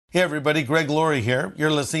Hey everybody, Greg Laurie here.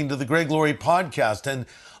 You're listening to the Greg Laurie podcast, and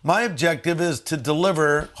my objective is to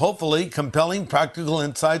deliver, hopefully, compelling practical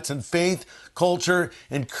insights in faith, culture,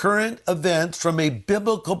 and current events from a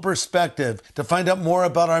biblical perspective. To find out more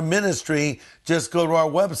about our ministry, just go to our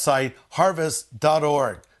website,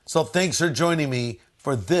 harvest.org. So thanks for joining me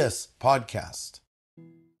for this podcast.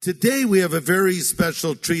 Today we have a very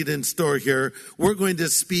special treat in store here. We're going to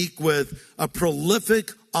speak with a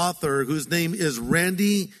prolific author whose name is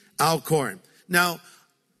Randy Alcorn. Now,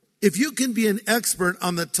 if you can be an expert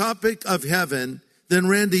on the topic of heaven, then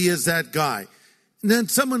Randy is that guy. And then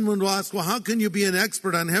someone will ask, well, how can you be an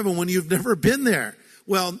expert on heaven when you've never been there?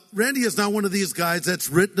 Well, Randy is not one of these guys that's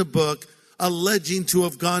written a book alleging to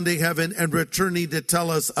have gone to heaven and returning to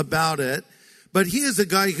tell us about it. But he is a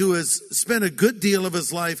guy who has spent a good deal of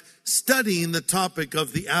his life studying the topic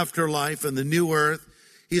of the afterlife and the new earth.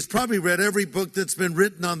 He's probably read every book that's been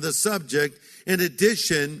written on the subject. In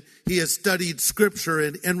addition, he has studied scripture.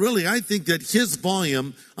 And really, I think that his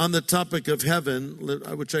volume on the topic of heaven,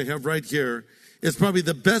 which I have right here, is probably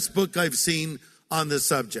the best book I've seen on the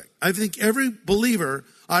subject. I think every believer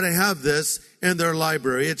ought to have this in their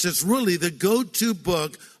library. It's just really the go-to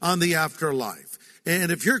book on the afterlife.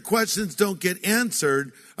 And if your questions don't get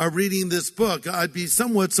answered reading this book, I'd be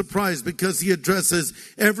somewhat surprised because he addresses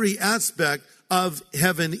every aspect of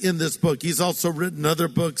heaven in this book. He's also written other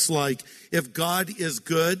books like If God is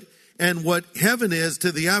Good and What Heaven Is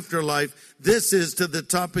to the Afterlife. This is to the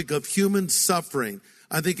topic of human suffering.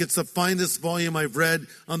 I think it's the finest volume I've read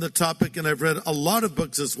on the topic, and I've read a lot of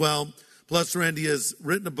books as well. Plus, Randy has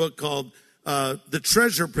written a book called The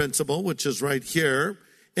Treasure Principle, which is right here.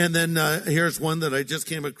 And then here's one that I just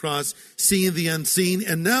came across, Seeing the Unseen.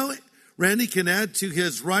 And now Randy can add to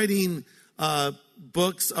his writing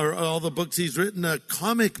books, or all the books he's written, a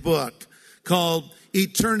comic book called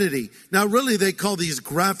Eternity. Now, really, they call these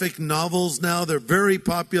graphic novels now. They're very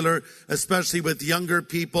popular, especially with younger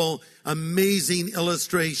people. Amazing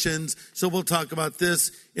illustrations. So we'll talk about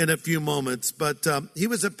this in a few moments. But he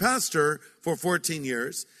was a pastor for 14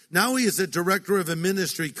 years. Now he is a director of a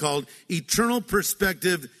ministry called Eternal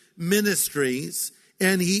Perspective Ministries.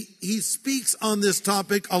 And he speaks on this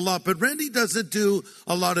topic a lot. But Randy doesn't do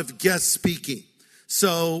a lot of guest speaking.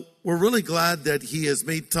 So we're really glad that he has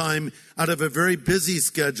made time out of a very busy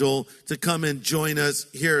schedule to come and join us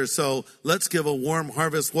here. So let's give a warm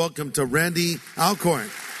harvest welcome to Randy Alcorn.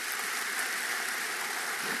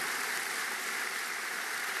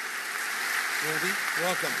 Randy,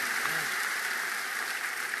 welcome.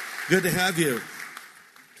 Good to have you.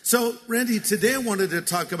 So, Randy, today I wanted to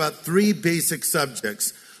talk about three basic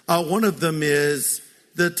subjects. One of them is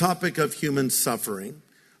the topic of human suffering.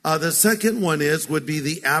 The second one would be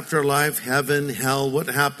the afterlife, heaven, hell, what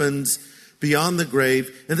happens beyond the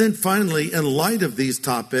grave. And then finally, in light of these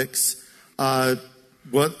topics,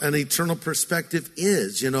 what an eternal perspective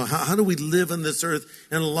is. You know, how do we live on this earth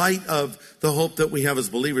in light of the hope that we have as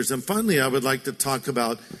believers? And finally, I would like to talk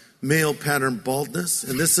about male pattern baldness.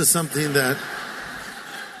 And this is something that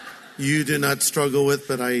you do not struggle with,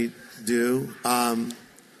 but I do.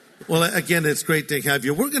 Well, again, it's great to have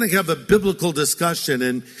you. We're going to have a biblical discussion.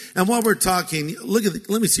 And while we're talking,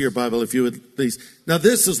 let me see your Bible, if you would, please. Now,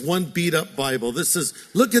 this is one beat up Bible.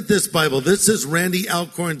 Look at this Bible. This is Randy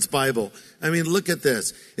Alcorn's Bible. I mean, look at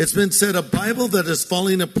this. It's been said a Bible that is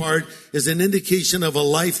falling apart is an indication of a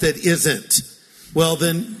life that isn't. Well,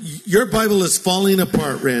 then your Bible is falling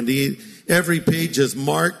apart, Randy. Every page is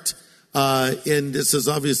marked. And this is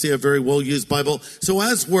obviously a very well-used Bible. So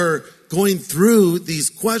as we're going through these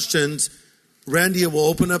questions, Randy will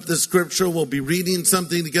open up the scripture. We'll be reading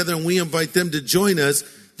something together, and we invite them to join us.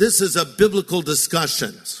 This is a biblical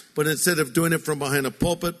discussion. But instead of doing it from behind a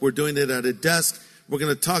pulpit, we're doing it at a desk. We're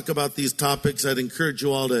going to talk about these topics. I'd encourage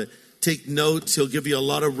you all to take notes. He'll give you a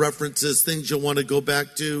lot of references, things you'll want to go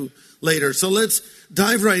back to later. So let's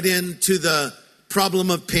dive right into the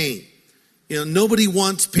problem of pain. You know, nobody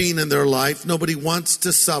wants pain in their life. Nobody wants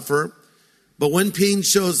to suffer. But when pain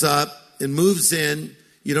shows up and moves in,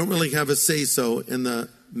 you don't really have a say-so in the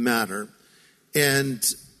matter. And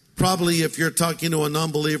probably if you're talking to a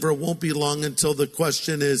non-believer, it won't be long until the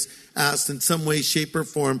question is asked in some way, shape, or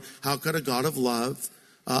form, how could a God of love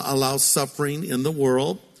allow suffering in the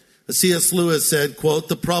world? C.S. Lewis said, quote,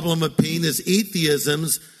 "The problem of pain is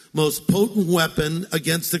atheism's most potent weapon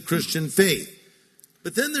against the Christian faith."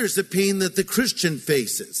 But then there's the pain that the Christian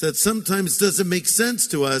faces that sometimes doesn't make sense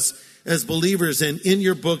to us as believers. And in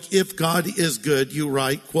your book, If God is Good, you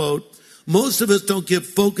write, quote, "Most of us don't give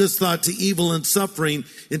focused thought to evil and suffering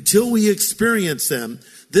until we experience them.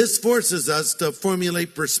 This forces us to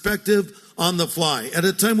formulate perspective on the fly at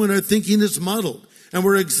a time when our thinking is muddled and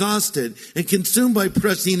we're exhausted and consumed by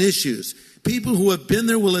pressing issues. People who have been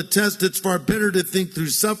there will attest it's far better to think through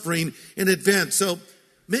suffering in advance. So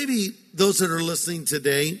maybe those that are listening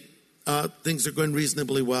today, things are going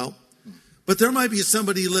reasonably well. But there might be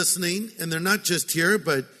somebody listening, and they're not just here,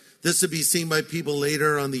 but this will be seen by people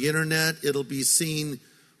later on the internet. It'll be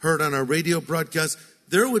heard on our radio broadcast.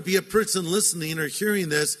 There would be a person listening or hearing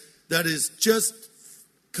this that is just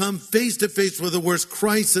come face to face with the worst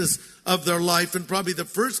crisis of their life. And probably the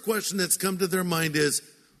first question that's come to their mind is,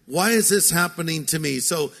 why is this happening to me?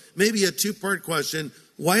 So maybe a two-part question.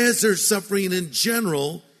 Why is there suffering in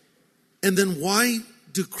general? And then why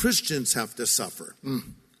do Christians have to suffer?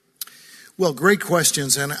 Well, great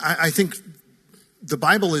questions. And I think the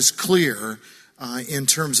Bible is clear in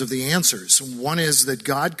terms of the answers. One is that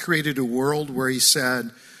God created a world where he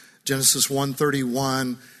said, Genesis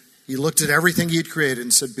 1:31, he looked at everything he'd created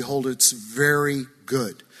and said, behold, it's very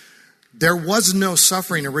good. There was no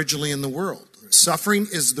suffering originally in the world. Suffering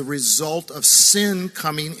is the result of sin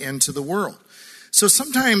coming into the world. So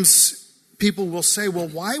sometimes people will say, well,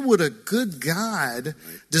 why would a good God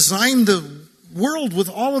design the world with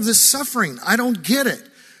all of this suffering? I don't get it.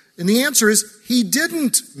 And the answer is, he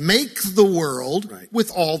didn't make the world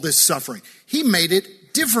with all this suffering. He made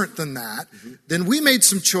it different than that. Then we made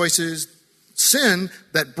some choices, sin,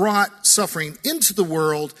 that brought suffering into the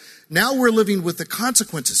world. Now we're living with the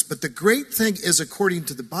consequences. But the great thing is, according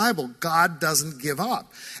to the Bible, God doesn't give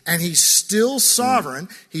up. And he's still sovereign.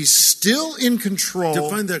 He's still in control.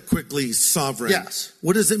 Define that quickly, sovereign. Yes.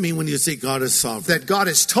 What does it mean when you say God is sovereign? That God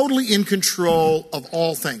is totally in control of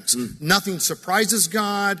all things. Nothing surprises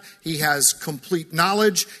God. He has complete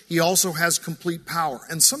knowledge. He also has complete power.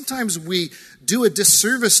 And sometimes we do a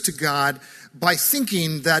disservice to God by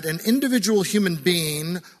thinking that an individual human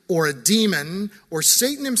being or a demon or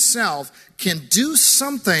Satan himself can do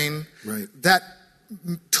something that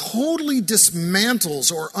totally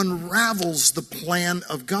dismantles or unravels the plan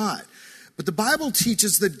of God. But the Bible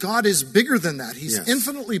teaches that God is bigger than that. He's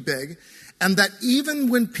infinitely big. And that even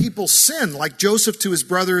when people sin, like Joseph to his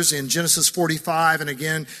brothers in Genesis 45 and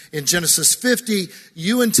again in Genesis 50,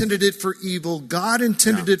 you intended it for evil, God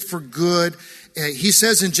intended it for good. He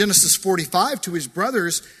says in Genesis 45 to his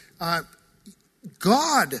brothers,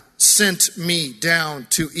 God sent me down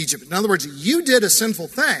to Egypt. In other words, you did a sinful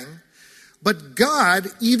thing, but God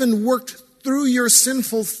even worked through your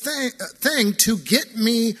sinful thing to get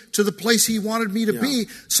me to the place he wanted me to be,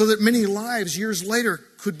 so that many lives years later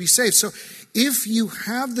could be saved. So if you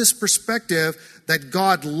have this perspective that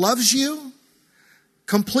God loves you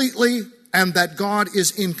completely and that God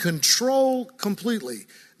is in control completely,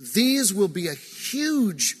 these will be a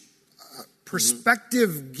huge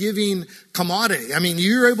perspective-giving commodity. I mean,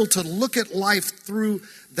 you're able to look at life through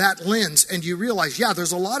that lens and you realize,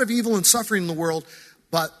 there's a lot of evil and suffering in the world,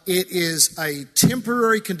 but it is a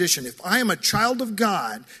temporary condition. If I am a child of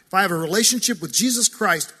God, if I have a relationship with Jesus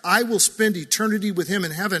Christ, I will spend eternity with him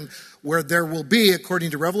in heaven, where there will be,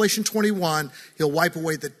 according to Revelation 21, he'll wipe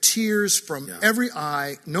away the tears from every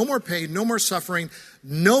eye, no more pain, no more suffering,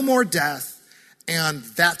 no more death, and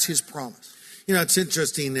that's his promise. You know, it's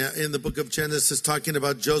interesting, in the book of Genesis, talking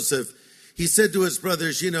about Joseph, he said to his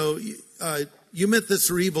brothers, you meant this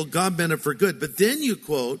for evil, God meant it for good. But then you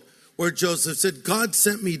quote where Joseph said, God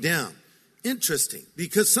sent me down. Interesting,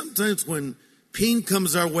 because sometimes when pain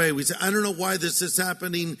comes our way, we say, I don't know why this is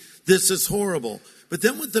happening, this is horrible. But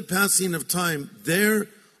then with the passing of time, there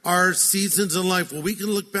are seasons in life where we can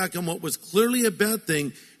look back on what was clearly a bad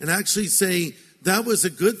thing and actually say, that was a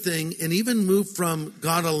good thing, and even move from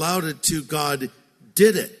God allowed it to God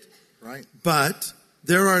did it. Right. But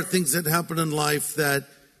there are things that happen in life that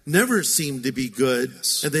never seem to be good,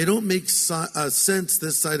 and they don't make sense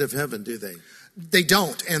this side of heaven, do they? They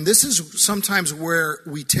don't. And this is sometimes where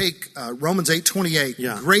we take Romans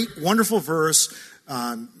 8:28, great, wonderful verse,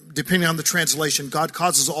 depending on the translation. God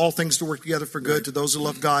causes all things to work together for good to those who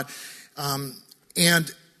love God.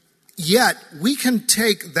 And yet, we can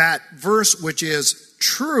take that verse, which is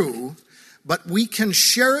true, but we can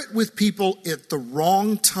share it with people at the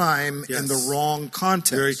wrong time in the wrong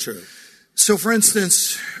context. Very true. So, for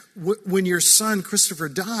instance, when your son Christopher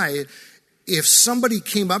died, if somebody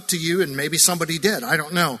came up to you, and maybe somebody did, I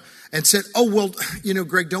don't know, and said, oh, well,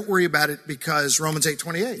 Greg, don't worry about it because Romans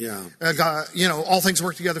 8:28, all things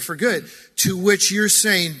work together for good, to which you're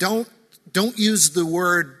saying, don't use the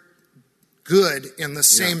word good in the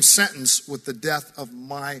same sentence with the death of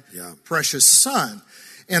my precious son.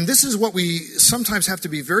 And this is what we sometimes have to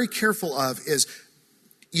be very careful of, is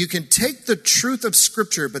you can take the truth of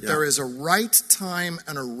Scripture, but there is a right time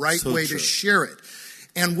and a right way to share it.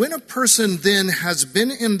 And when a person then has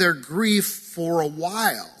been in their grief for a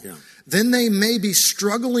while, then they may be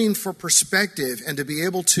struggling for perspective and to be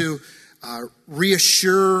able to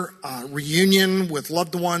reassure reunion with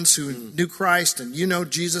loved ones who knew Christ and you know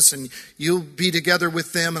Jesus and you'll be together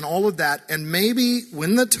with them and all of that. And maybe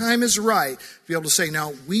when the time is right, be able to say,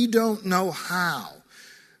 now, we don't know how.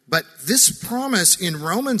 But this promise in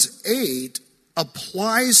Romans 8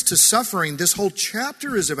 applies to suffering. This whole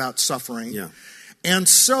chapter is about suffering. Yeah. And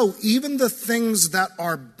so even the things that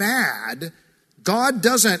are bad, God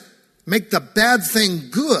doesn't make the bad thing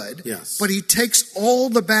good, but he takes all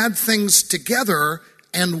the bad things together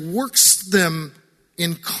and works them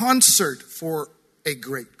in concert for a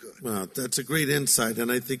great good. Wow, that's a great insight,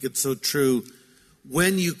 and I think it's so true.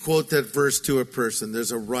 When you quote that verse to a person,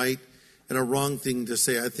 there's a right and a wrong thing to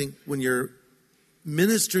say. I think when you're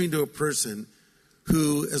ministering to a person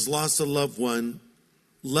who has lost a loved one,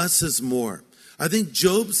 less is more. I think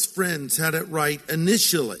Job's friends had it right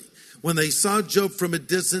initially when they saw Job from a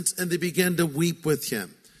distance and they began to weep with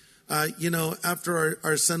him. After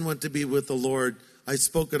our son went to be with the Lord, I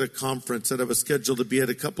spoke at a conference that I was scheduled to be at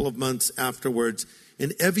a couple of months afterwards.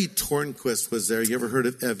 And Evie Tornquist was there. You ever heard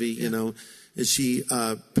of Evie? Yeah. You know, is she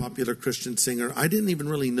a popular Christian singer? I didn't even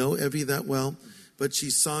really know Evie that well, but she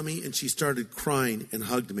saw me and she started crying and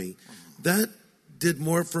hugged me. That did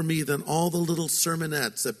more for me than all the little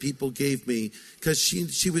sermonettes that people gave me, because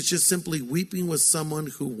she was just simply weeping with someone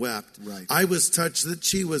who wept. Right. I was touched that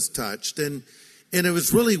she was touched. And it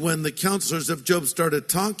was really when the counselors of Job started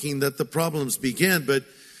talking that the problems began. But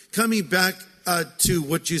coming back to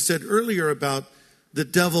what you said earlier about the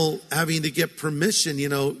devil having to get permission,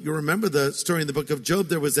 you remember the story in the book of Job,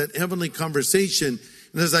 there was that heavenly conversation.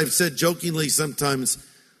 And as I've said jokingly sometimes,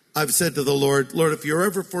 I've said to the Lord, if you're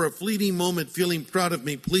ever for a fleeting moment feeling proud of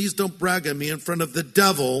me, please don't brag on me in front of the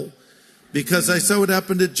devil, because I saw what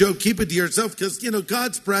happened to Job. Keep it to yourself, because,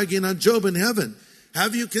 God's bragging on Job in heaven.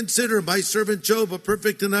 Have you considered my servant Job, a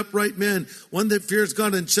perfect and upright man, one that fears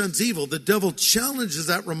God and shuns evil? The devil challenges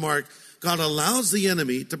that remark. God allows the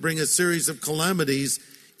enemy to bring a series of calamities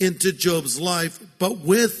into Job's life, but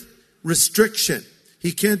with restriction.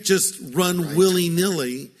 He can't just run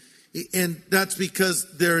willy-nilly. And that's because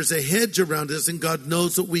there is a hedge around us and God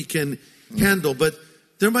knows what we can handle. But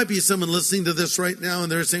there might be someone listening to this right now and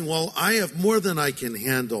they're saying, well, I have more than I can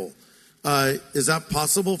handle. Is that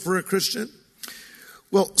possible for a Christian?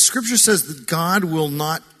 Well, Scripture says that God will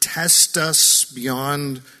not test us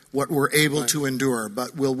beyond what we're able to endure,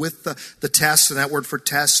 but will with the test, and that word for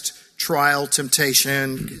test, trial,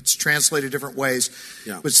 temptation, it's translated different ways.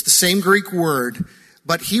 Yeah. But it's the same Greek word.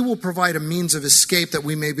 But he will provide a means of escape that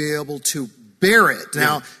we may be able to bear it.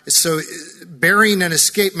 Now, so bearing and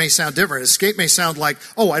escape may sound different. Escape may sound like,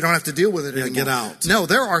 I don't have to deal with it anymore. Get out. No,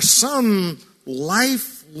 there are some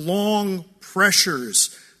lifelong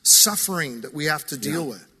pressures, suffering that we have to deal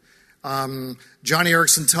with. Johnny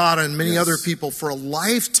Erickson Tada and many other people for a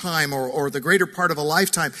lifetime or the greater part of a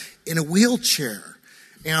lifetime in a wheelchair.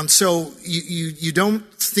 And so you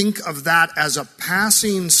don't think of that as a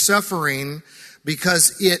passing suffering,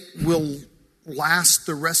 because it will last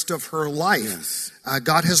the rest of her life. Yes.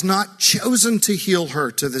 God has not chosen to heal her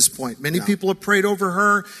to this point. Many people have prayed over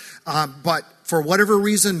her, but for whatever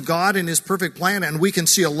reason, God in his perfect plan, and we can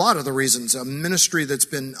see a lot of the reasons, a ministry that's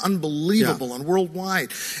been unbelievable and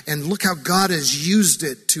worldwide, and look how God has used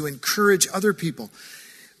it to encourage other people.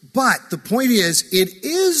 But the point is, it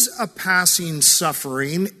is a passing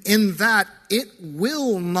suffering in that it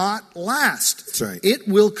will not last. That's right. It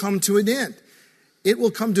will come to an end. It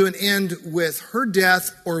will come to an end with her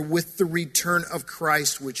death or with the return of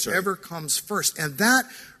Christ, whichever comes first. And that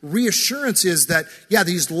reassurance is that,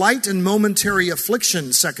 these light and momentary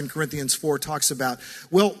afflictions, 2 Corinthians 4 talks about,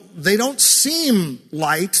 well, they don't seem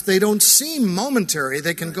light, they don't seem momentary,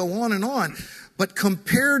 they can go on and on. But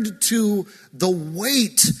compared to the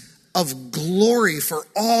weight of glory for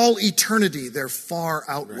all eternity, they're far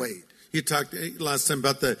outweighed. Right. You talked last time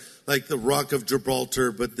about the Rock of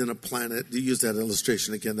Gibraltar, but then a planet. You used that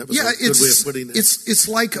illustration again. That was a good way of putting it. It's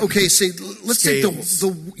like, say, let's scales.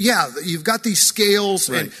 take you've got these scales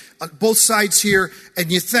and both sides here,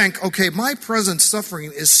 and you think, my present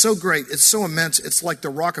suffering is so great, it's so immense, it's like the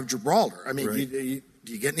Rock of Gibraltar. I mean,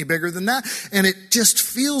 do you get any bigger than that? And it just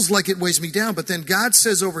feels like it weighs me down. But then God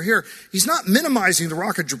says over here, he's not minimizing the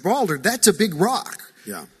Rock of Gibraltar. That's a big rock.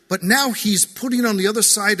 Yeah. But now he's putting on the other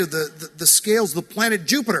side of the scales the planet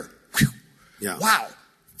Jupiter. Whew. Yeah. Wow.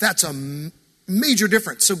 That's Major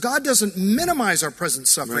difference. So God doesn't minimize our present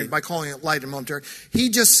suffering by calling it light and momentary. He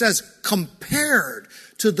just says, compared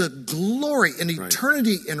to the glory and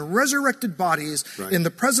eternity in resurrected bodies, in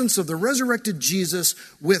the presence of the resurrected Jesus,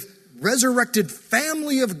 with resurrected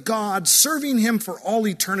family of God, serving him for all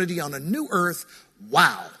eternity on a new earth.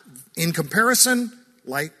 Wow. In comparison,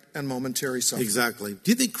 light and momentary suffering. Exactly.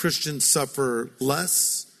 Do you think Christians suffer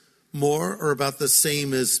less, more, or about the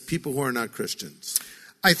same as people who are not Christians?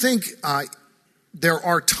 I think there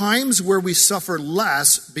are times where we suffer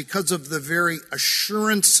less because of the very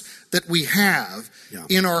assurance that we have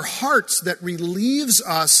in our hearts that relieves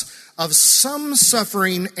us of some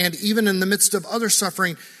suffering, and even in the midst of other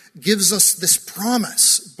suffering, gives us this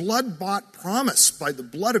promise, blood-bought promise by the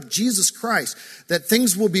blood of Jesus Christ, that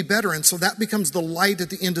things will be better. And so that becomes the light at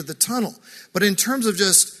the end of the tunnel. But in terms of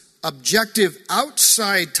just objective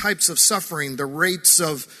outside types of suffering, the rates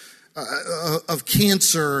of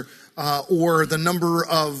cancer, or the number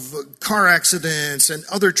of car accidents and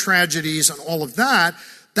other tragedies and all of that,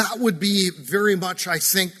 that would be very much, I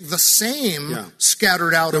think, the same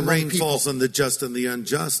scattered out among people. The rain falls on the just and the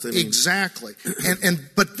unjust. Exactly.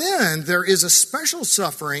 But then there is a special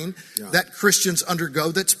suffering that Christians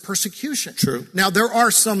undergo that's persecution. True. Now, there are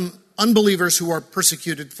some unbelievers who are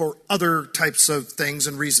persecuted for other types of things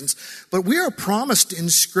and reasons, but we are promised in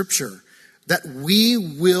Scripture that we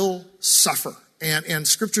will suffer. And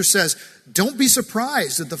Scripture says, don't be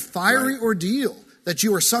surprised at the fiery ordeal that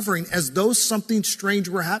you are suffering as though something strange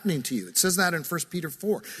were happening to you. It says that in 1 Peter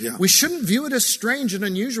 4. Yeah. We shouldn't view it as strange and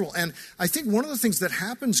unusual. And I think one of the things that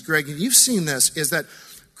happens, Greg, and you've seen this, is that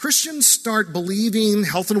Christians start believing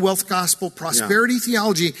health and wealth gospel, prosperity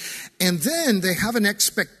theology, and then they have an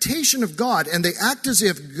expectation of God, and they act as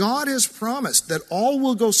if God has promised that all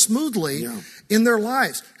will go smoothly in their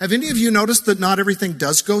lives. Have any of you noticed that not everything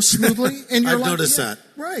does go smoothly in your life? I've noticed that.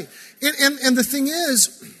 Right. And the thing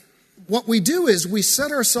is, what we do is we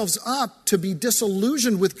set ourselves up to be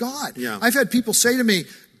disillusioned with God. Yeah. I've had people say to me,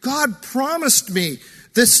 God promised me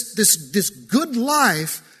this good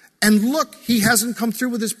life, and look, he hasn't come through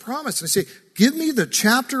with his promise. And I say, give me the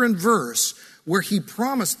chapter and verse where he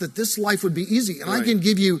promised that this life would be easy. And I can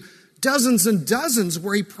give you dozens and dozens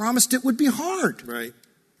where he promised it would be hard. Right.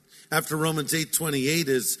 After Romans 8:28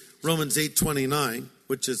 is Romans 8:29,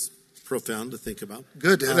 which is profound to think about.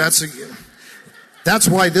 Good. That's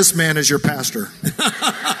why this man is your pastor.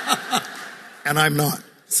 And I'm not.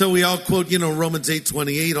 So we all quote, Romans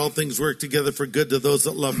 8:28, all things work together for good to those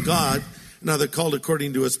that love God. Now they're called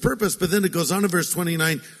according to his purpose. But then it goes on in verse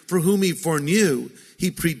 29, for whom he foreknew, he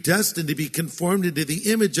predestined to be conformed into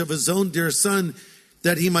the image of his own dear son,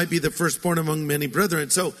 that he might be the firstborn among many brethren.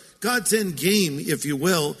 So God's end game, if you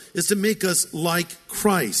will, is to make us like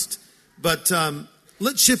Christ. But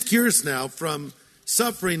let's shift gears now from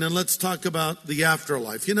suffering and let's talk about the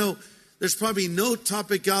afterlife. There's probably no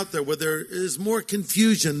topic out there where there is more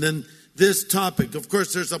confusion than this topic. Of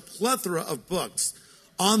course, there's a plethora of books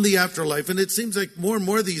on the afterlife, and it seems like more and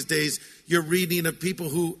more these days you're reading of people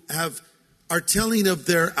who are telling of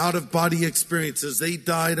their out-of-body experiences. They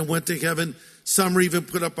died and went to heaven. Some are even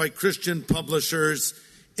put up by Christian publishers.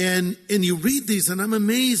 And you read these, and I'm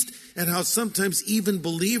amazed at how sometimes even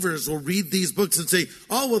believers will read these books and say,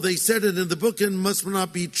 oh, well, they said it in the book and it must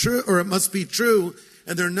not be true, or it must be true.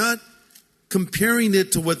 And they're not comparing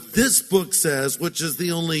it to what this book says, which is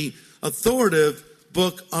the only authoritative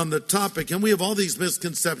book on the topic. And we have all these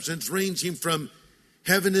misconceptions ranging from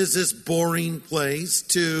heaven is this boring place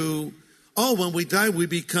to, oh, when we die, we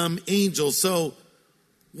become angels. So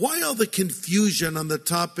why all the confusion on the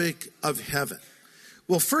topic of heaven?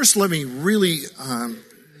 Well, first, let me really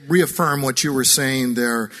reaffirm what you were saying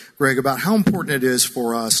there, Greg, about how important it is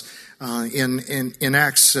for us in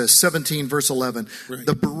Acts 17, verse 11. Right.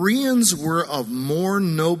 The Bereans were of more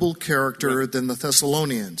noble character than the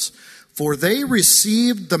Thessalonians, for they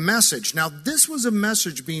received the message. Now, this was a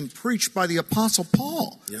message being preached by the Apostle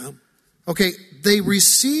Paul. Yeah. Okay, they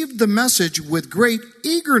received the message with great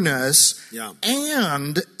eagerness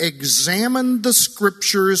and examined the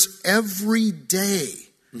scriptures every day,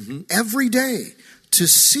 to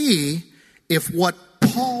see if what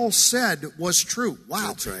Paul said was true. Wow.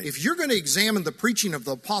 That's right. If you're going to examine the preaching of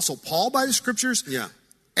the Apostle Paul by the scriptures,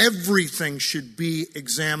 everything should be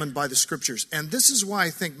examined by the scriptures. And this is why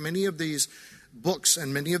I think many of these books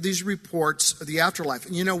and many of these reports of the afterlife,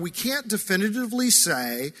 we can't definitively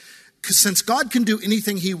say, since God can do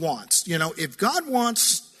anything he wants, if God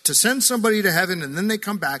wants to send somebody to heaven and then they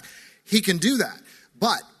come back, he can do that.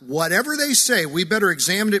 But whatever they say, we better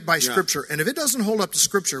examine it by Scripture. And if it doesn't hold up to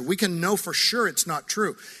Scripture, we can know for sure it's not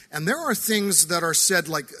true. And there are things that are said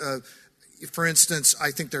like, for instance,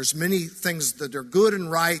 I think there's many things that are good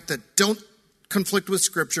and right that don't conflict with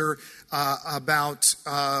Scripture about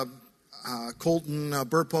Colton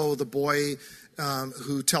Burpo, the boy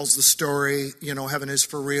who tells the story, heaven is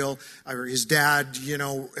for real. His dad,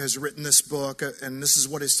 has written this book, and this is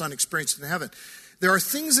what his son experienced in heaven. There are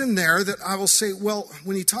things in there that I will say, well,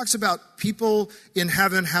 when he talks about people in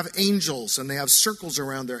heaven have angels and they have circles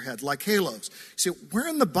around their head like halos. You see, where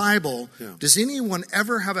in the Bible does anyone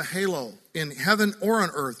ever have a halo in heaven or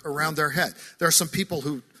on earth around their head? There are some people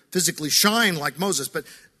who physically shine like Moses, but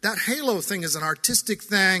that halo thing is an artistic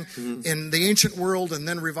thing in the ancient world and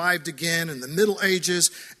then revived again in the Middle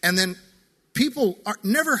Ages. And then people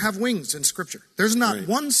never have wings in Scripture. There's not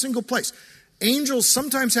one single place. Angels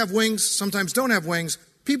sometimes have wings, sometimes don't have wings.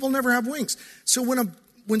 People never have wings. So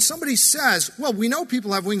when somebody says, well, we know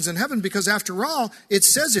people have wings in heaven because after all, it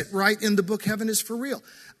says it right in the book, Heaven is for real.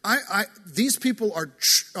 These people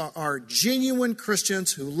are genuine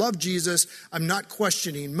Christians who love Jesus. I'm not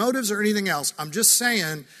questioning motives or anything else. I'm just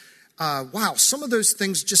saying, wow, some of those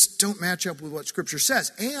things just don't match up with what Scripture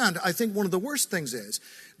says. And I think one of the worst things is,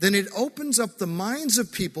 then it opens up the minds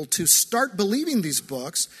of people to start believing these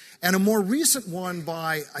books. And a more recent one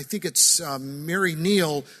by, I think it's Mary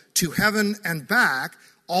Neal, To Heaven and Back,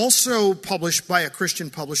 also published by a Christian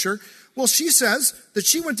publisher. Well, she says that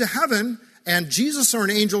she went to heaven and Jesus or an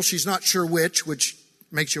angel, she's not sure which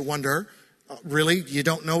makes you wonder, really, you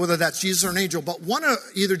don't know whether that's Jesus or an angel. But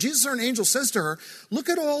either Jesus or an angel says to her, look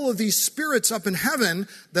at all of these spirits up in heaven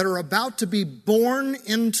that are about to be born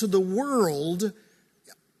into the world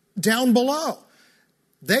down below.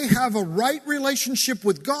 They have a right relationship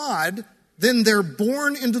with God, then they're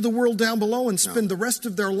born into the world down below and spend the rest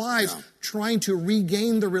of their lives trying to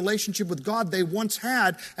regain the relationship with God they once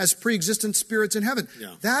had as pre-existent spirits in heaven.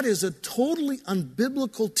 That is a totally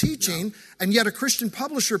unbiblical teaching, and yet a Christian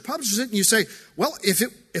publisher publishes it, and you say, well,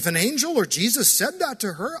 if an angel or Jesus said that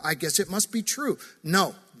to her, I guess it must be true.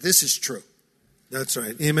 No, this is true. That's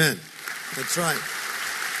right. Amen. That's right.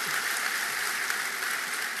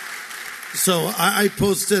 So I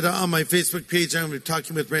posted on my Facebook page, I'm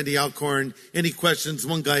talking with Randy Alcorn, any questions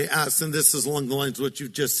one guy asked, and this is along the lines of what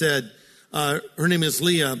you've just said. Her name is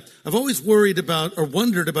Leah. I've always worried about or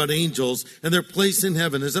wondered about angels and their place in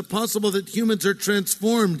heaven. Is it possible that humans are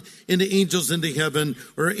transformed into angels into heaven,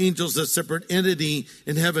 or angels a separate entity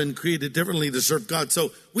in heaven created differently to serve God?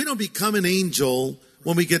 So we don't become an angel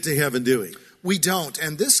when we get to heaven, do we? We don't.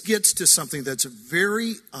 And this gets to something that's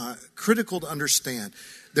very critical to understand.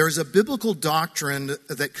 There is a biblical doctrine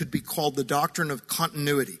that could be called the doctrine of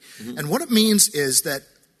continuity. And what it means is that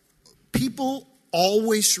people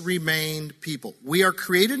always remain people. We are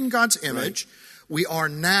created in God's image. We are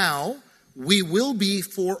now. We will be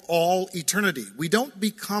for all eternity. We don't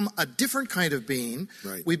become a different kind of being.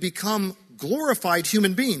 We become glorified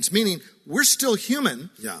human beings, meaning we're still human.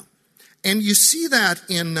 And you see that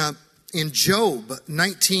in Job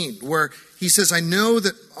 19, where he says, I know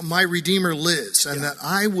that my Redeemer lives and that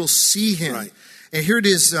I will see him. And here it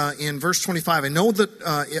is in verse 25. I know that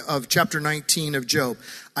of chapter 19 of Job.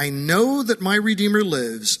 I know that my Redeemer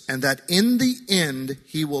lives and that in the end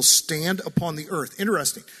he will stand upon the earth.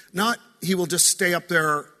 Interesting. Not he will just stay up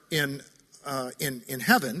there in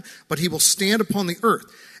heaven, but he will stand upon the earth.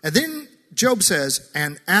 And then Job says,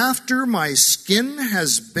 and after my skin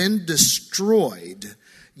has been destroyed,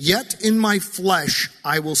 yet in my flesh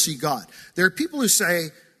I will see God. There are people who say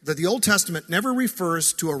that the Old Testament never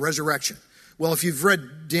refers to a resurrection. Well, if you've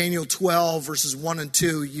read Daniel 12, verses 1 and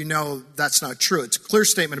 2, you know that's not true. It's a clear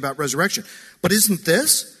statement about resurrection. But isn't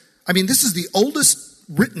this? I mean, this is the oldest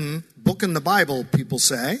written book in the Bible, people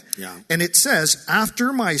say. And it says,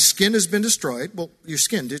 after my skin has been destroyed, well, your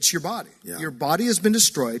skin, it's your body. Your body has been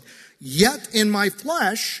destroyed, yet in my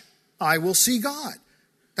flesh I will see God.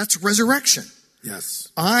 That's resurrection.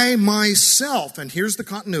 I myself, and here's the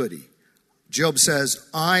continuity. Job says,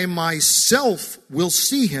 I myself will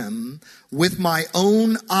see him with my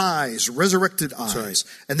own eyes, resurrected eyes.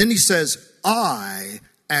 And then he says, I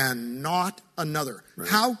and not another.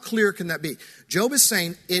 How clear can that be? Job is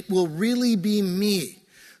saying, it will really be me.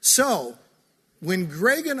 So, when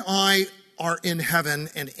Greg and I are in heaven,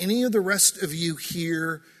 and any of the rest of you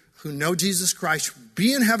here who know Jesus Christ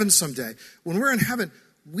be in heaven someday, when we're in heaven,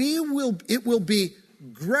 it will be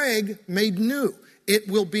Greg made new. It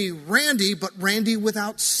will be Randy, but Randy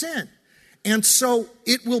without sin. And so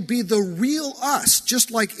it will be the real us,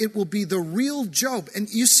 just like it will be the real Job. And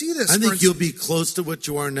you see this. I think you'll be close to what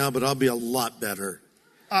you are now, but I'll be a lot better.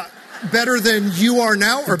 Better than you are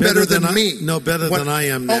now, or better than me? No, better than I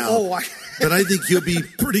am now. But I think you'll be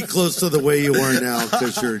pretty close to the way you are now,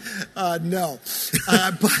 because you're... No.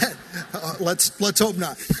 But let's hope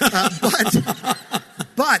not.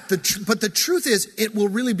 But the truth is, it will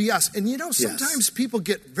really be us. And sometimes people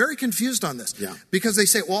get very confused on this because they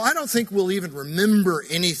say, well, I don't think we'll even remember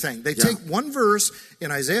anything. They take one verse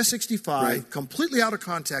in Isaiah 65, completely out of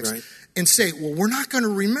context, and say, well, we're not going to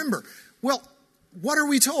remember. Well, what are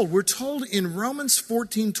we told? We're told in Romans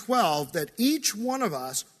 14:12 that each one of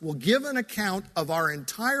us will give an account of our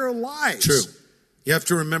entire lives. True. You have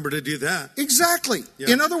to remember to do that. Exactly. Yeah.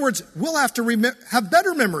 In other words, we'll have to have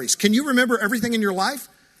better memories. Can you remember everything in your life?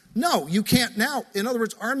 No, you can't now. In other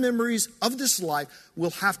words, our memories of this life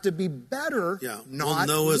will have to be better, not we'll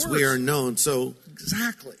know worse. as we are known. So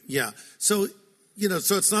exactly. Yeah. So,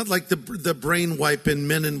 so it's not like the brain wipe in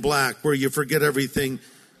Men in Black where you forget everything.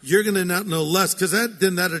 You're going to not know less, because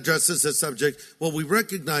that addresses the subject. Well, we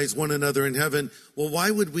recognize one another in heaven. Well, why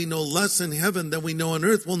would we know less in heaven than we know on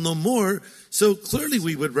earth? We'll know more. So clearly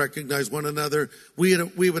we would recognize one another. We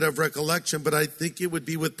would have recollection, but I think it would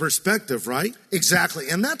be with perspective, right? Exactly.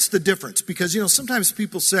 And that's the difference, because, sometimes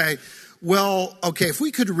people say, well, okay, if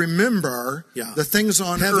we could remember the things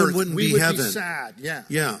on heaven earth, wouldn't we be would heaven. be sad. Yeah.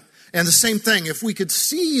 Yeah. And the same thing, if we could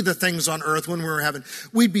see the things on earth when we were in heaven,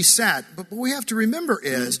 we'd be sad. But what we have to remember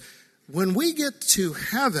is, when we get to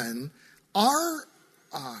heaven, our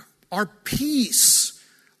peace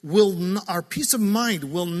our peace of mind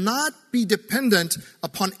will not be dependent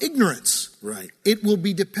upon ignorance. Right. It will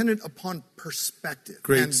be dependent upon perspective.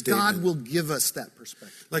 Great and statement. God will give us that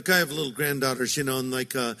perspective. Like, I have little granddaughters, and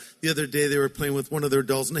the other day they were playing with one of their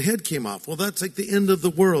dolls and the head came off. Well, that's like the end of the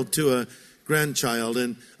world to a grandchild,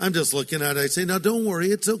 and I'm just looking at it. I say, now don't worry,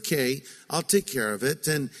 it's okay. I'll take care of it.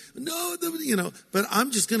 And but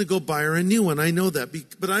I'm just going to go buy her a new one. I know that,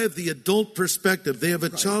 but I have the adult perspective. They have a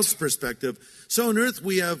child's perspective. So on earth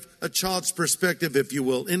we have a child's perspective, if you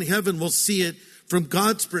will. In heaven we'll see it from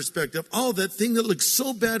God's perspective. Oh, that thing that looks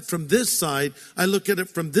so bad from this side, I look at it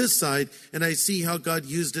from this side and I see how God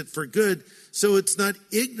used it for good. So it's not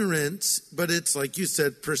ignorance, but it's, like you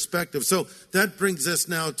said, perspective. So that brings us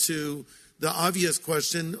now to the obvious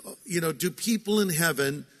question, do people in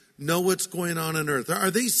heaven know what's going on earth? Are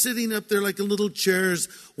they sitting up there like in little chairs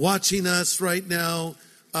watching us right now?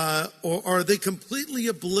 Or are they completely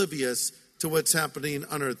oblivious to what's happening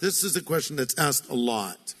on earth? This is a question that's asked a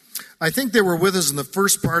lot. I think they were with us in the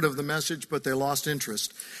first part of the message, but they lost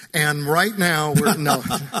interest. And right now,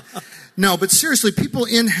 no, but seriously, people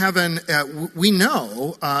in heaven, we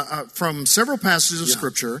know from several passages of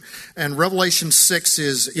Scripture, and Revelation 6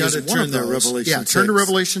 is one of those. Turn to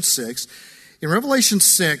Revelation 6. In Revelation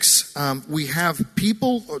 6, we have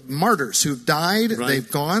people, martyrs, who've died. Right.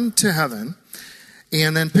 They've gone to heaven.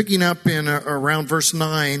 And then picking up in around verse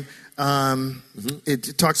 9,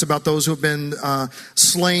 it talks about those who have been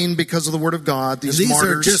slain because of the word of God. These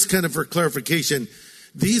martyrs. Are just kind of for clarification.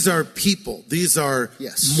 These are people. These are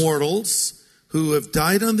mortals who have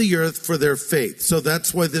died on the earth for their faith. So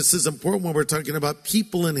that's why this is important when we're talking about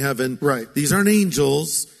people in heaven. Right. These aren't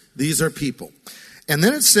angels. These are people. And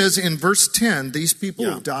then it says in verse 10, these people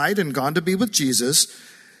have died and gone to be with Jesus.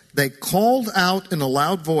 They called out in a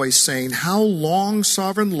loud voice, saying, "How long,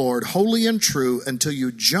 sovereign Lord, holy and true, until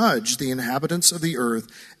you judge the inhabitants of the earth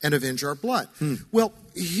and avenge our blood?" Well,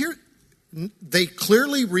 here they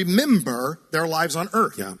clearly remember their lives on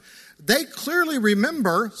earth. Yeah. They clearly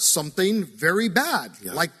remember something very bad,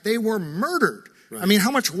 like they were murdered. Right. I mean,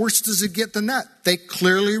 how much worse does it get than that? They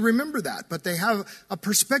clearly remember that, but they have a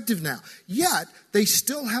perspective now. Yet, they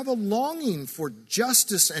still have a longing for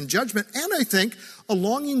justice and judgment, and I think a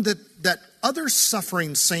longing that other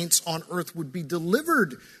suffering saints on earth would be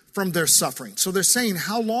delivered from their suffering. So they're saying,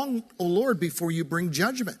 "How long, O Lord, before you bring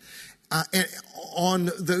judgment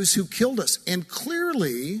on those who killed us?" And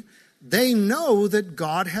clearly, they know that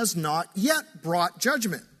God has not yet brought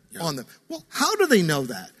judgment on them. Well, how do they know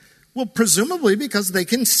that? Well, presumably because they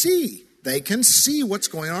can see. They can see what's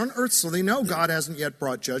going on earth, so they know God hasn't yet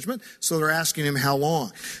brought judgment, so they're asking him how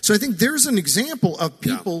long. So I think there's an example of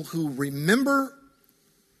people who remember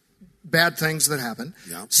bad things that happen,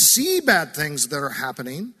 see bad things that are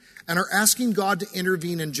happening, and are asking God to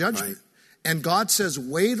intervene in judgment. Right. And God says,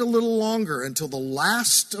 wait a little longer until the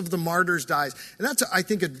last of the martyrs dies. And that's, I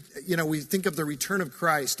think, we think of the return of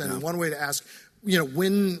Christ, and one way to ask,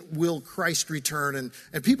 when will Christ return?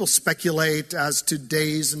 And people speculate as to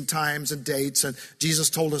days and times and dates, and Jesus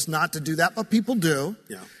told us not to do that, but people do.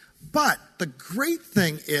 Yeah. But the great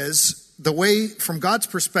thing is, the way, from God's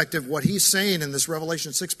perspective, what he's saying in this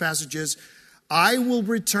Revelation 6 passage is, I will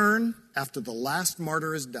return after the last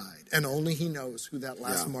martyr has died, and only he knows who that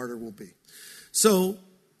last martyr will be. So,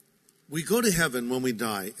 we go to heaven when we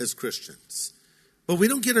die as Christians, but we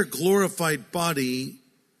don't get our glorified body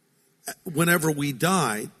whenever we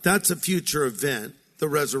die, that's a future event, the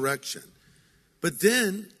resurrection. But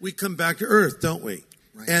then we come back to earth, don't we?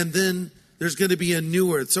 Right. And then there's going to be a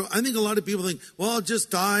new earth. So I think a lot of people think, well, I'll just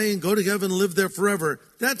die and go to heaven and live there forever.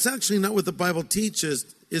 That's actually not what the Bible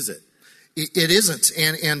teaches, is it? It isn't.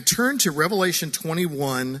 And turn to Revelation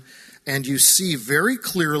 21, and you see very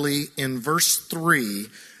clearly in verse 3,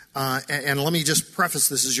 and let me just preface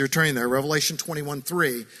this as you're turning there, Revelation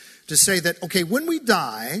 21:3, to say that, okay, when we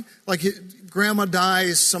die, like grandma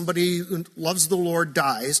dies, somebody who loves the Lord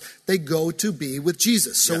dies, they go to be with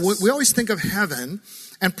Jesus. So Yes. we always think of heaven,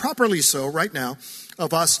 and properly so right now,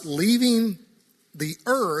 of us leaving the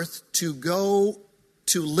earth to go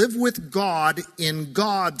to live with God in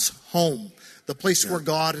God's home, the place where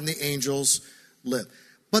God and the angels live.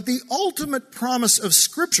 But the ultimate promise of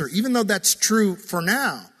Scripture, even though that's true for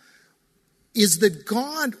now, is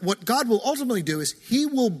that what God will ultimately do is He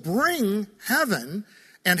will bring heaven,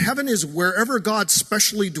 and heaven is wherever God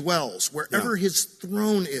specially dwells, wherever His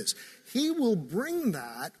throne is. He will bring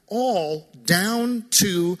that all down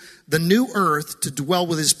to the new earth to dwell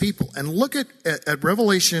with His people. And look at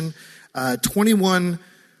Revelation 21,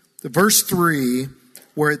 verse 3,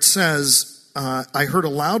 where it says, I heard a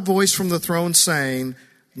loud voice from the throne saying,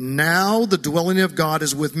 now the dwelling of God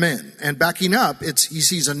is with men. And backing up, he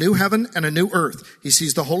sees a new heaven and a new earth. He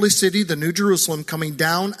sees the holy city, the new Jerusalem, coming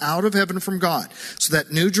down out of heaven from God. So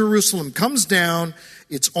that new Jerusalem comes down,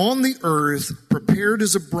 it's on the earth, prepared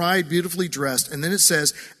as a bride, beautifully dressed. And then it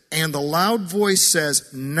says, and the loud voice says,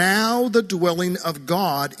 now the dwelling of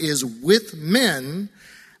God is with men,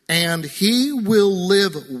 and He will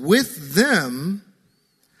live with them.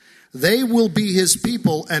 They will be His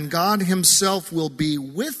people, and God Himself will be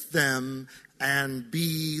with them and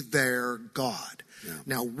be their God. Yeah.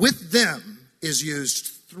 Now, with them is used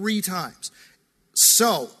 3 times.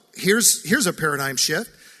 So, here's a paradigm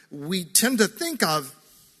shift. We tend to think of,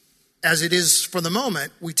 as it is for the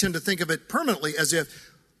moment, we tend to think of it permanently as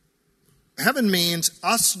if heaven means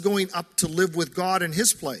us going up to live with God in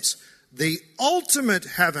His place. The ultimate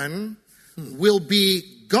heaven will be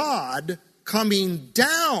God coming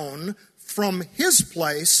down from His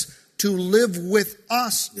place to live with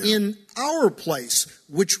us in our place,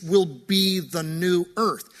 which will be the new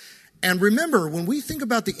earth. And remember, when we think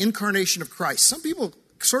about the incarnation of Christ, some people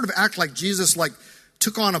sort of act like Jesus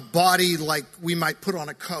took on a body like we might put on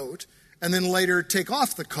a coat, and then later take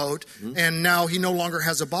off the coat, and now He no longer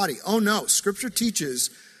has a body. Oh no, Scripture teaches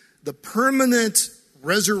the permanent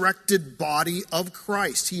resurrected body of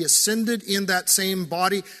Christ. He ascended in that same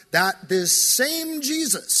body, that this same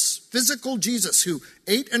Jesus, physical Jesus, who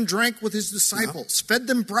ate and drank with His disciples, fed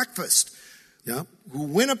them breakfast, who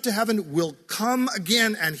went up to heaven, will come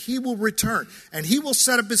again, and He will return, and He will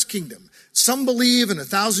set up His kingdom. Some believe in a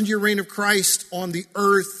 1,000-year reign of Christ on the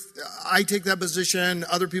earth. I take that position.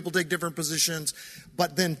 Other people take different positions.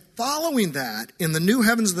 But then following that, in the new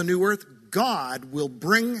heavens and the new earth, God will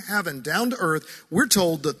bring heaven down to earth. We're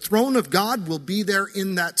told the throne of God will be there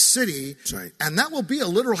in that city. That's right. And that will be a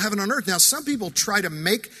literal heaven on earth. Now, some people try to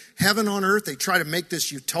make heaven on earth. They try to make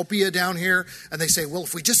this utopia down here. And they say, well,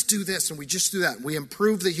 if we just do this and we just do that, and we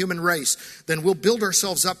improve the human race, then we'll build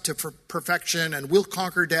ourselves up to perfection and we'll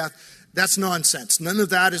conquer death. That's nonsense. None of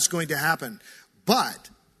that is going to happen. But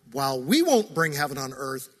while we won't bring heaven on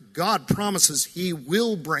earth, God promises He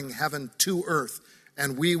will bring heaven to earth.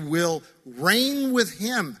 And we will reign with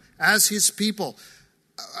Him as His people.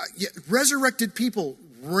 Resurrected people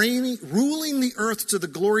ruling the earth to the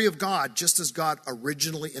glory of God, just as God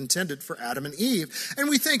originally intended for Adam and Eve. And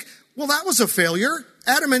we think, well, that was a failure.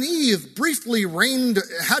 Adam and Eve briefly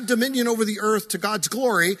had dominion over the earth to God's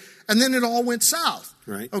glory, and then it all went south.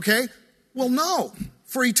 Right. Okay? Well, no.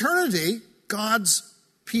 For eternity, God's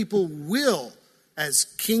people will, as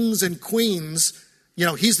kings and queens,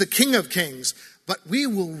 He's the King of kings, but we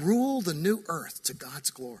will rule the new earth to God's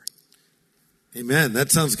glory. Amen.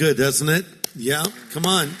 That sounds good, doesn't it? Yeah, come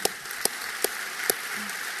on.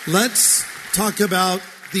 Let's talk about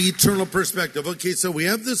the eternal perspective. Okay, so we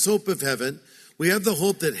have this hope of heaven. We have the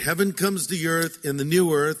hope that heaven comes to earth in the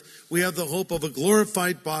new earth. We have the hope of a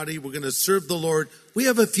glorified body. We're going to serve the Lord. We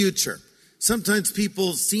have a future. Sometimes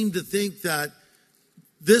people seem to think that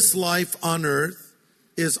this life on earth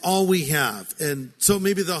is all we have. And so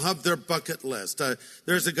maybe they'll have their bucket list.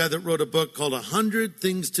 There's a guy that wrote a book called 100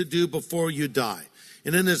 Things to Do Before You Die.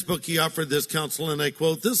 And in his book, he offered this counsel, and I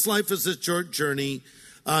quote, this life is a short journey.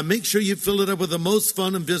 Make sure you fill it up with the most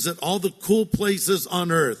fun and visit all the cool places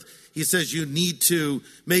on earth. He says you need to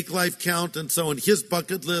make life count. And so on his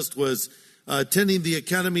bucket list was attending the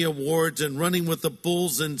Academy Awards and running with the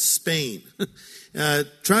Bulls in Spain.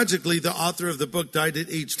 Tragically, the author of the book died at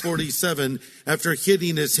age 47 after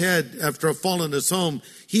hitting his head after a fall in his home.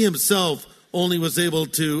 He himself only was able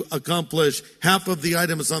to accomplish half of the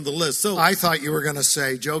items on the list. So I thought you were going to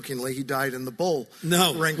say, jokingly, he died in the bull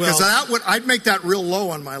ring. Well, because I'd make that real low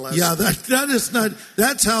on my list. Yeah, that is not,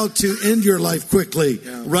 that's how to end your life quickly.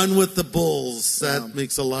 Yeah. Run with the bulls. That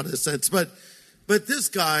makes a lot of sense. But this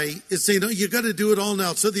guy is saying, no, you got to do it all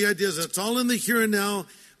now. So the idea is it's all in the here and now.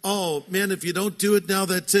 Oh, man, if you don't do it now,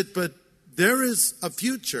 that's it. But there is a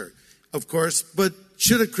future, of course. But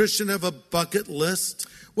should a Christian have a bucket list?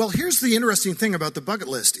 Well, here's the interesting thing about the bucket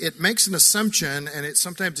list. It makes an assumption, and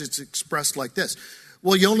sometimes it's expressed like this.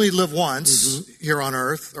 Well, you only live once here on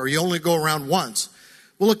earth, or you only go around once.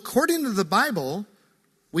 Well, according to the Bible,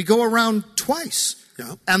 we go around twice.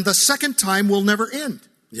 Yeah. And the second time will never end.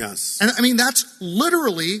 Yes. And I mean, that's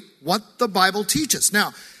literally what the Bible teaches.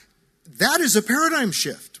 Now, that is a paradigm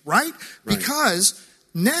shift, right? Because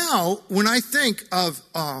now, when I think of,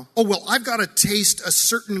 I've got to taste a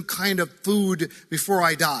certain kind of food before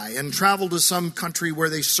I die and travel to some country where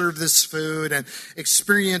they serve this food and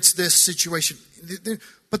experience this situation.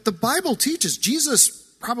 But the Bible teaches, Jesus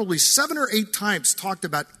probably 7 or 8 times talked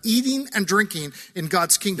about eating and drinking in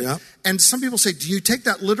God's kingdom. Yeah. And some people say, do you take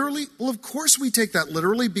that literally? Well, of course we take that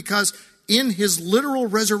literally, because in his literal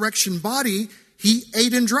resurrection body, he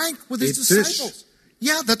ate and drank with his disciples.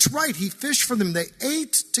 Yeah, that's right. He fished for them. They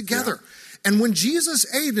ate together. Yeah. And when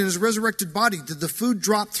Jesus ate in his resurrected body, did the food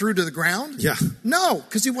drop through to the ground? Yeah. No,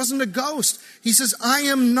 because he wasn't a ghost. He says, I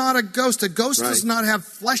am not a ghost. A ghost does not have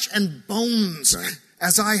flesh and bones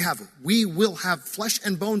as I have. We will have flesh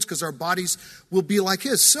and bones because our bodies will be like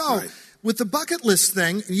his. So with the bucket list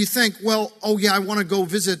thing, you think, well, I want to go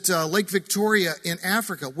visit Lake Victoria in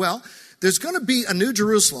Africa. Well, there's going to be a new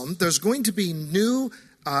Jerusalem. There's going to be new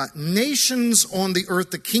nations on the earth.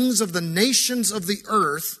 The kings of the nations of the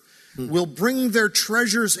earth will bring their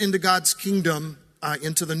treasures into God's kingdom,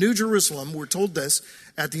 into the New Jerusalem. We're told this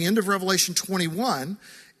at the end of Revelation 21.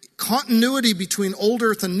 Continuity between old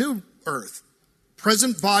earth and new earth.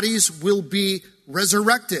 Present bodies will be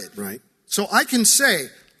resurrected. Right. So I can say,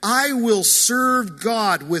 I will serve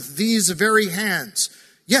God with these very hands.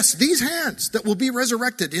 Yes, these hands that will be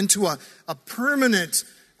resurrected into a permanent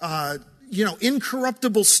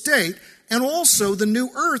incorruptible state, and also the new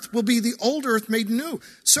earth will be the old earth made new.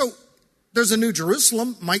 So there's a new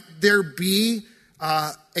Jerusalem. Might there be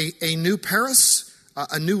a new Paris,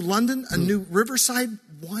 a new London, a new Riverside?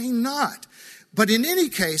 Why not? But in any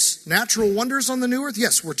case, natural wonders on the new earth,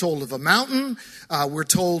 yes, we're told of a mountain. We're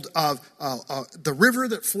told of the river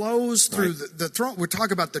that flows through the throne. We're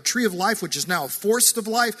talking about the tree of life, which is now a forest of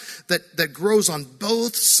life that grows on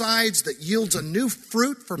both sides, that yields a new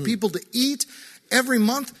fruit for people to eat every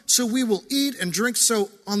month. So we will eat and drink. So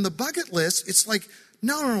on the bucket list, it's like,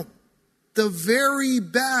 no. The very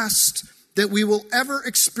best that we will ever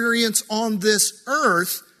experience on this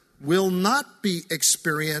earth will not be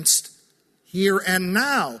experienced here and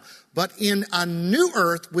now, but in a new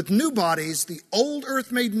earth with new bodies, the old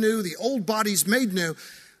earth made new, the old bodies made new.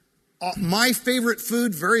 My favorite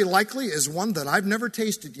food very likely is one that I've never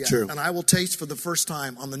tasted yet. True. And I will taste for the first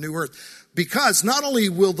time on the new earth. Because not only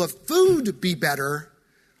will the food be better,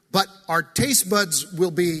 but our taste buds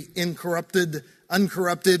will be uncorrupted,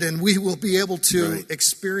 and we will be able to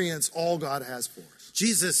experience all God has for us.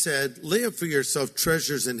 Jesus said, lay up for yourself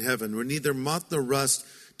treasures in heaven, where neither moth nor rust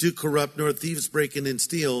do corrupt, nor thieves break in and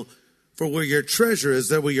steal. For where your treasure is,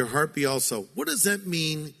 there will your heart be also. What does that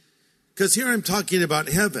mean? Because here I'm talking about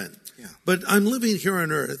heaven. Yeah. But I'm living here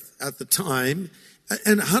on earth at the time.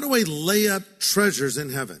 And how do I lay up treasures in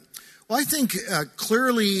heaven? Well, I think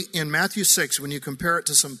clearly in Matthew 6, when you compare it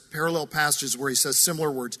to some parallel passages where he says similar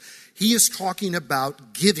words, he is talking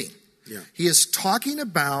about giving. Yeah. He is talking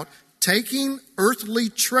about taking earthly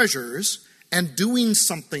treasures and doing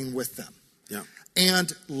something with them. Yeah.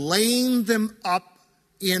 And laying them up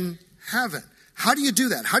in heaven. How do you do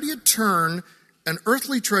that? How do you turn an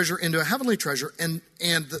earthly treasure into a heavenly treasure? And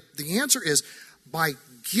the answer is by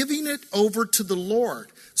giving it over to the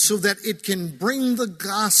Lord so that it can bring the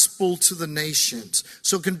gospel to the nations,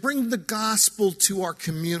 so it can bring the gospel to our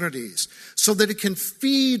communities, so that it can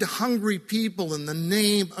feed hungry people in the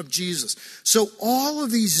name of Jesus. So all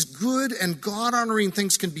of these good and God-honoring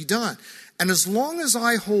things can be done. And as long as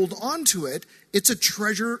I hold on to it, it's a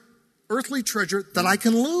treasure, earthly treasure that I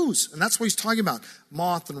can lose. And that's what he's talking about.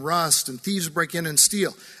 Moth and rust and thieves break in and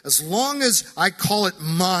steal. As long as I call it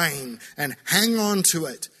mine and hang on to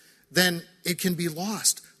it, then it can be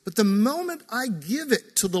lost. But the moment I give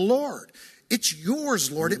it to the Lord, It's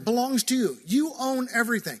yours, Lord. It belongs to you. You own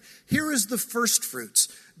everything. Here is the first fruits.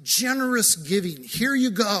 Generous giving. Here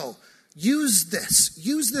you go. Use this.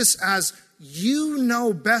 Use this as you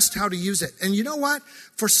know best how to use it. And you know what?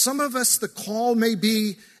 For some of us, the call may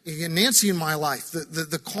be, in Nancy and my life,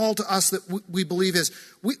 the call to us that we believe is,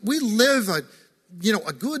 we live a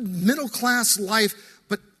good middle-class life,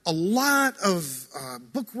 but a lot of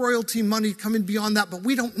book royalty money coming beyond that, but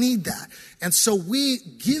we don't need that. And so we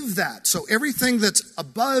give that. So everything that's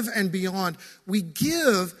above and beyond, we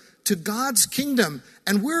give to God's kingdom.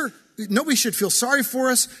 And nobody should feel sorry for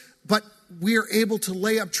us, but we are able to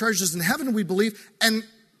lay up treasures in heaven, we believe, and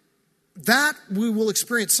that we will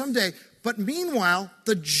experience someday. But meanwhile,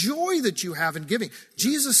 the joy that you have in giving.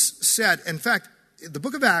 Jesus said, in fact, the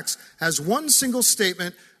book of Acts has one single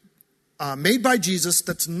statement made by Jesus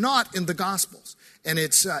that's not in the Gospels. And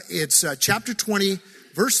it's chapter 20,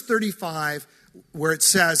 verse 35, where it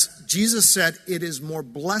says, Jesus said, it is more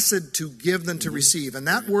blessed to give than to receive. And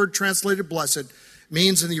that word translated blessed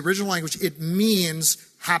means, in the original language, it means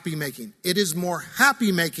happy making. It is more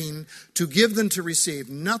happy making to give than to receive.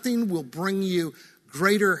 Nothing will bring you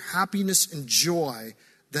greater happiness and joy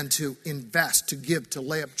than to invest, to give, to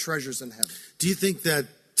lay up treasures in heaven. Do you think that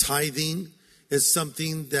tithing is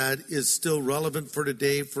something that is still relevant for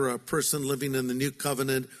today for a person living in the new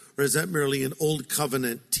covenant, or is that merely an old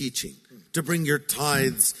covenant teaching? To bring your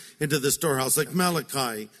tithes into the storehouse, like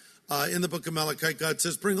Malachi. In the book of Malachi, God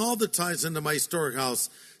says, bring all the tithes into my storehouse,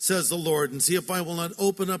 says the Lord, and see if I will not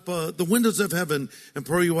open up the windows of heaven and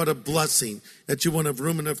pour you out a blessing, that you won't have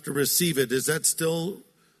room enough to receive it. Is that still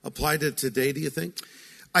applied to today, do you think?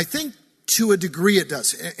 I think to a degree it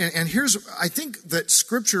does. And I think that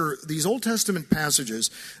Scripture, these Old Testament passages,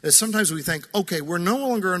 sometimes we think, okay, we're no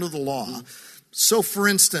longer under the law. So, for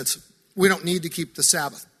instance, we don't need to keep the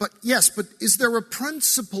Sabbath. But yes, but is there a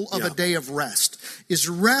principle of a day of rest? Is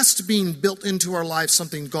rest being built into our lives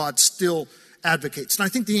something God still advocates? And I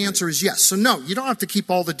think the answer is yes. So no, you don't have to keep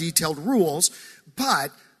all the detailed rules,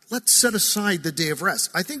 but let's set aside the day of rest.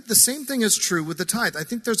 I think the same thing is true with the tithe. I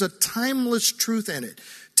think there's a timeless truth in it.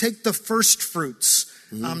 Take the first fruits,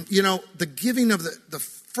 the giving of the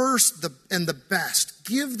first and the best.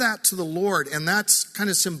 Give that to the Lord, and that's kind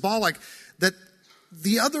of symbolic that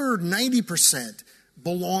the other 90%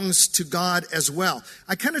 belongs to God as well.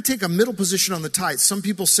 I kind of take a middle position on the tithe. Some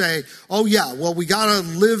people say, oh yeah, well, we got to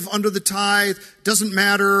live under the tithe. Doesn't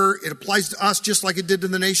matter. It applies to us just like it did to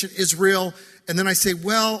the nation Israel. And then I say,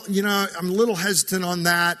 well, I'm a little hesitant on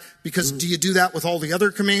that because do you do that with all the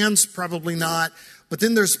other commands? Probably not. But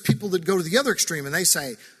then there's people that go to the other extreme and they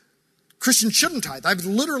say, Christians shouldn't tithe. I've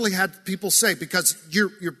literally had people say, because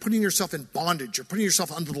you're putting yourself in bondage. You're putting yourself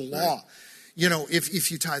under the law.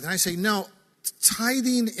 If you tithe. And I say, no,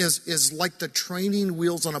 tithing is like the training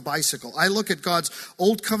wheels on a bicycle. I look at God's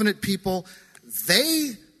old covenant people.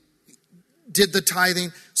 They did the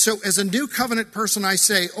tithing. So as a new covenant person, I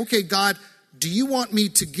say, okay, God, do you want me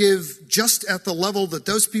to give just at the level that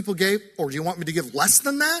those people gave? Or do you want me to give less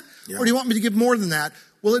than that? Yeah. Or do you want me to give more than that?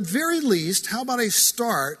 Well, at very least, how about I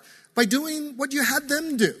start by doing what you had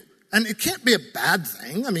them do? And it can't be a bad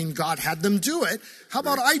thing. I mean, God had them do it. How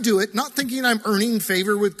about I do it, not thinking I'm earning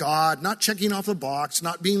favor with God, not checking off the box,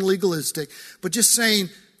 not being legalistic, but just saying,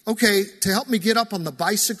 okay, to help me get up on the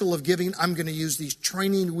bicycle of giving, I'm going to use these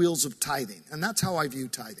training wheels of tithing. And that's how I view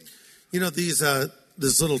tithing.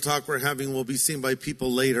 This little talk we're having will be seen by people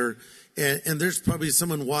later. And there's probably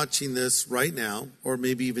someone watching this right now, or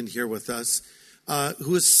maybe even here with us,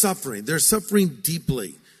 who is suffering. They're suffering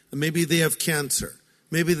deeply. Maybe they have cancer.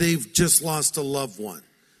 Maybe they've just lost a loved one,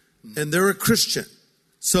 and they're a Christian.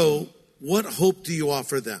 So what hope do you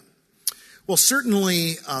offer them? Well,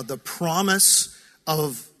 certainly the promise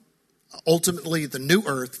of ultimately the new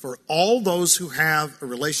earth for all those who have a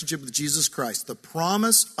relationship with Jesus Christ, the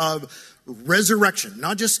promise of resurrection,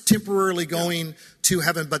 not just temporarily going to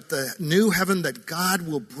heaven, but the new heaven that God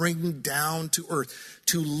will bring down to earth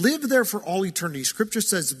to live there for all eternity. Scripture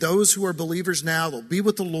says those who are believers now, they'll be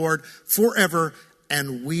with the Lord forever,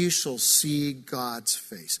 and we shall see God's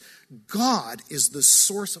face. God is the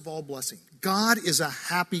source of all blessing. God is a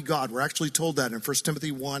happy God. We're actually told that in 1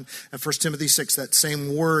 Timothy 1 and 1 Timothy 6, that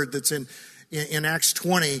same word that's in Acts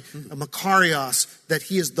 20, Makarios, that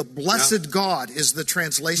he is the blessed God is the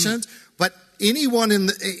translation. But anyone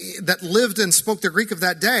that lived and spoke the Greek of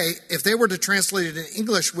that day, if they were to translate it in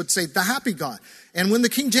English, would say the happy God. And when the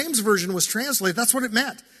King James Version was translated, that's what it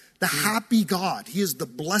meant. The happy God. He is the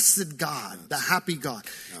blessed God, the happy God.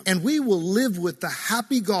 And we will live with the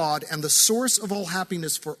happy God and the source of all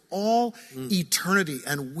happiness for all eternity.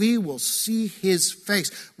 And we will see his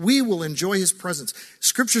face. We will enjoy his presence.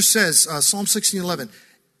 Scripture says, Psalm 16:11,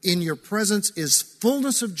 in your presence is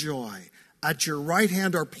fullness of joy. At your right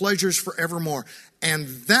hand are pleasures forevermore. And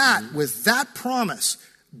that, with that promise,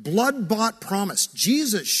 blood-bought promise,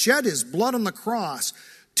 Jesus shed his blood on the cross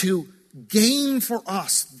to gain for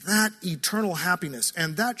us that eternal happiness.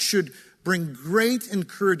 And that should bring great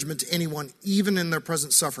encouragement to anyone, even in their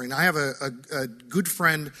present suffering. I have a good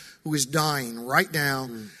friend who is dying right now.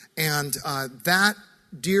 And that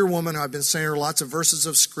dear woman, I've been saying her lots of verses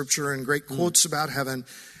of scripture and great quotes about heaven.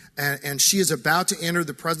 And she is about to enter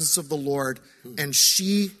the presence of the Lord. And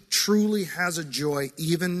she truly has a joy,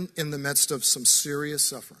 even in the midst of some serious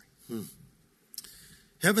suffering.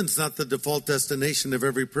 Heaven's not the default destination of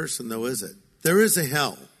every person, though, is it? There is a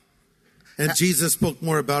hell. And Jesus spoke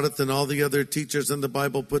more about it than all the other teachers in the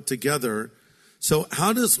Bible put together. So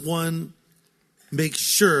how does one make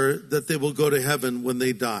sure that they will go to heaven when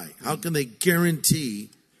they die? How can they guarantee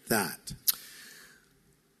that?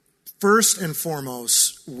 First and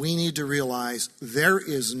foremost, we need to realize there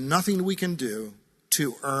is nothing we can do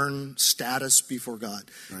to earn status before God.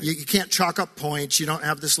 Right. You can't chalk up points. You don't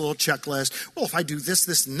have this little checklist. Well, if I do this,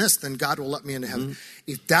 this, and this, then God will let me into heaven.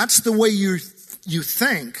 If that's the way you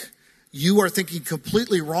think, you are thinking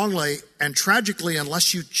completely wrongly, and tragically,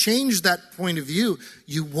 unless you change that point of view,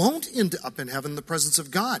 you won't end up in heaven in the presence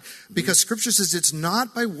of God. Because Scripture says it's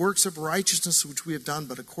not by works of righteousness which we have done,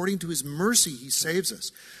 but according to his mercy he saves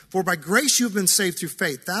us. For by grace you have been saved through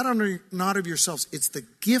faith, that not of yourselves. It's the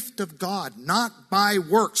gift of God, not by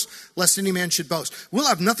works, lest any man should boast. We'll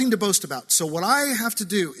have nothing to boast about. So what I have to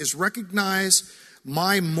do is recognize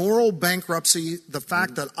my moral bankruptcy, the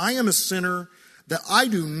fact that I am a sinner, that I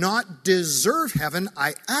do not deserve heaven.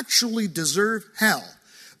 I actually deserve hell.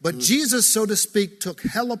 But Jesus, so to speak, took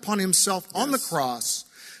hell upon himself on the cross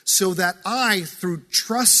so that I, through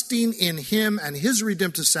trusting in him and his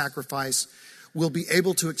redemptive sacrifice, will be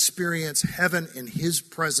able to experience heaven in his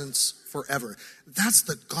presence forever. That's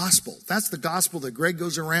the gospel. That's the gospel that Greg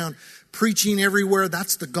goes around preaching everywhere.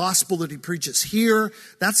 That's the gospel that he preaches here.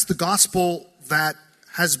 That's the gospel that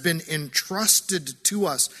has been entrusted to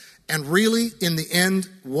us. And really, in the end,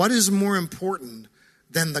 what is more important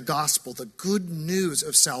than the gospel, the good news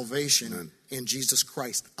of salvation in Jesus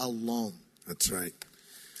Christ alone? That's right.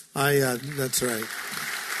 That's right.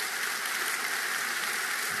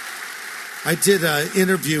 I did an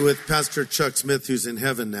interview with Pastor Chuck Smith, who's in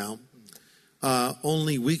heaven now,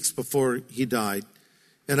 only weeks before he died.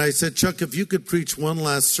 And I said, Chuck, if you could preach one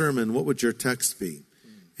last sermon, what would your text be?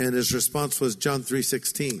 And his response was John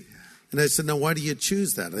 3:16. And I said, now, why do you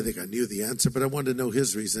choose that? I think I knew the answer, but I wanted to know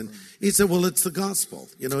his reason. He said, well, it's the gospel.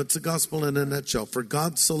 You know, it's the gospel in a nutshell. For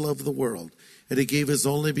God so loved the world, and he gave his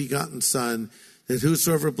only begotten Son, that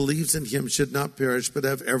whosoever believes in him should not perish, but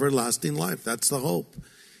have everlasting life. That's the hope.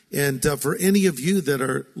 And for any of you that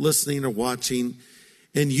are listening or watching,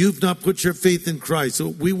 and you've not put your faith in Christ, so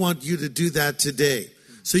we want you to do that today,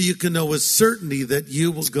 so you can know with certainty that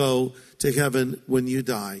you will go to heaven when you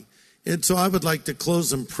die. And so I would like to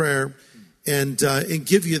close in prayer and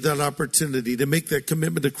give you that opportunity to make that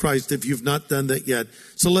commitment to Christ if you've not done that yet.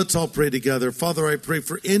 So let's all pray together. Father, I pray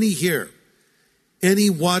for any here, any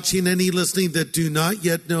watching, any listening that do not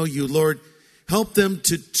yet know you, Lord. Help them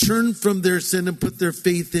to turn from their sin and put their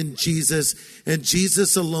faith in Jesus and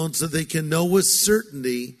Jesus alone, so they can know with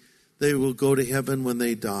certainty they will go to heaven when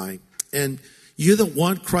they die. And you that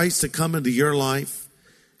want Christ to come into your life,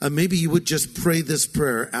 maybe you would just pray this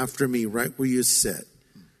prayer after me right where you sit.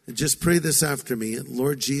 And just pray this after me.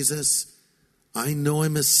 Lord Jesus, I know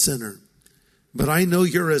I'm a sinner, but I know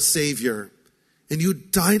you're a Savior. And you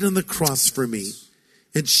died on the cross for me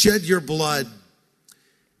and shed your blood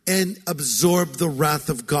and absorbed the wrath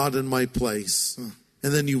of God in my place.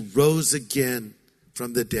 And then you rose again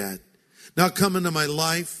from the dead. Now come into my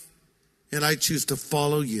life, and I choose to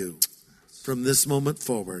follow you from this moment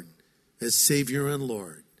forward as Savior and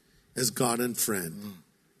Lord, as God and friend.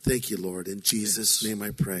 Thank you, Lord. In Jesus' name I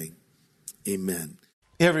pray. Amen.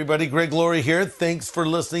 Hey, everybody. Greg Glory here. Thanks for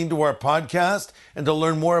listening to our podcast. And to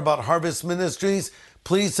learn more about Harvest Ministries,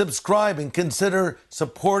 please subscribe and consider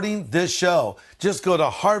supporting this show. Just go to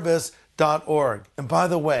harvest.org. And by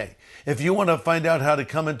the way, if you want to find out how to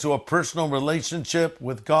come into a personal relationship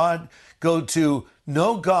with God, go to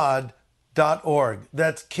knowgod.org.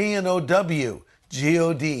 That's KNOWGOD.org.